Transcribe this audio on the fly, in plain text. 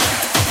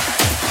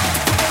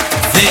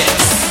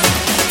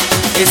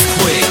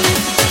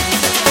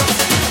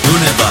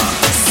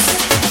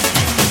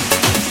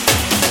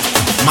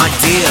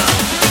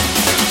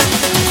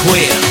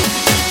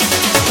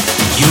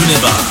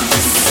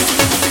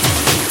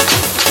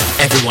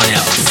everyone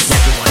else,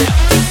 everyone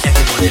else,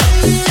 everyone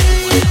else,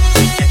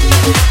 everyone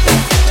else,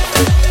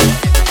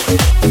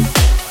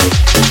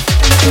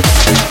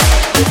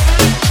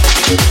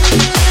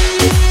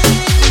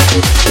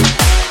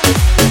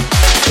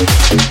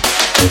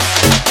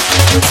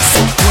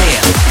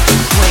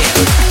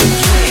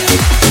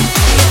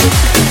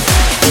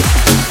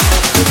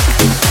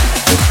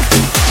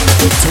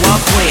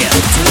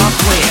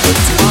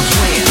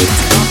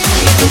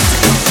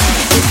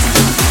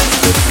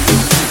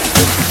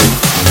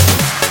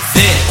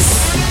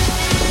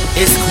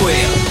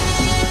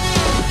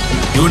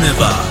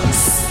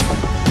 universe,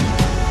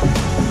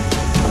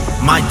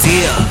 my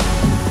dear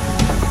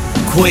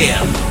queer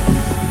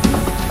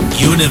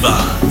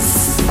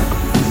universe.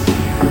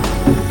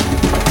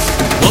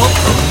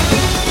 Welcome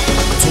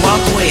to our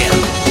queer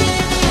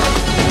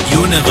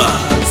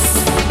universe.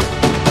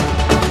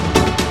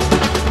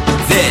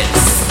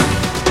 This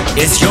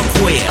is your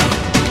queer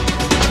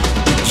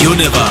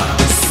universe.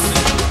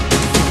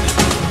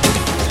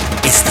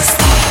 It's the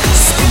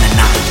stars in the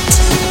night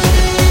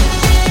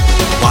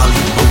while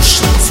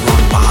emotions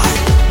run by.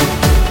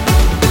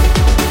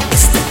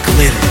 It's the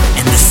glitter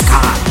in the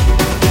sky,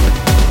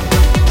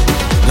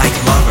 like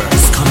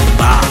lovers coming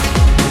by.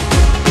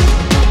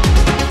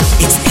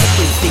 It's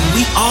everything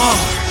we are.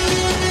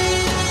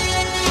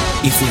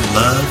 If we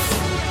love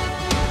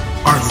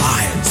our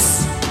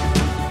lives,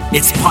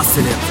 it's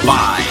positive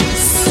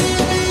vibes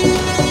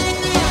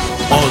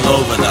all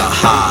over the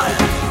hive.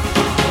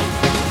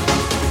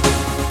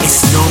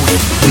 It's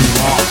knowing who you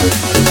are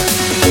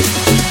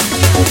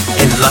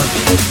and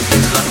loving,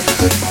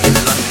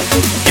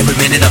 every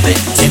minute of it.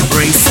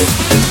 Embrace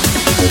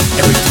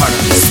every part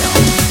of yourself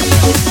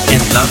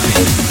and loving,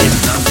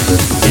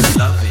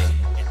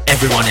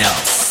 everyone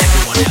else,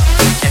 everyone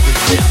else,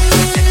 everyone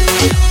else.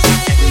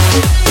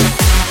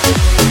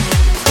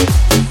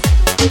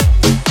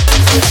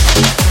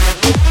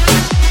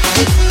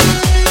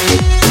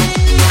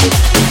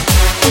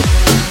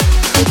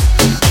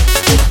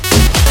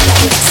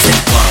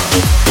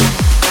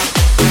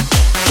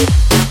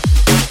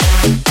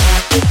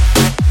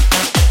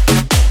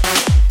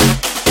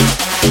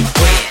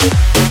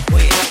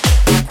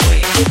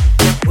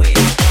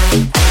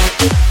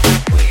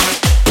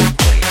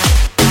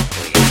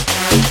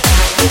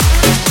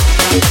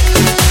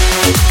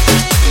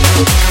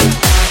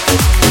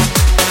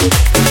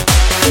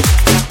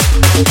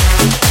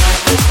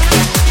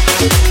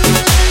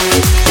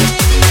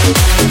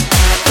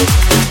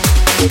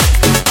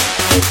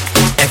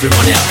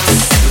 Everyone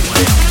else,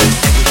 everyone else,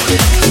 everyone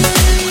else.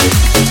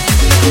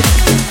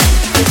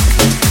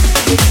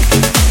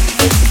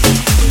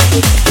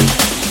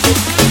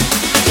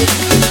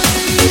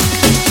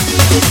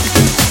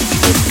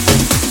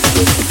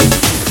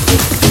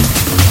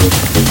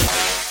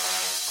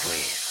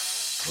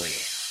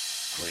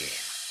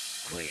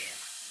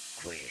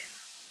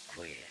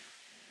 Queer.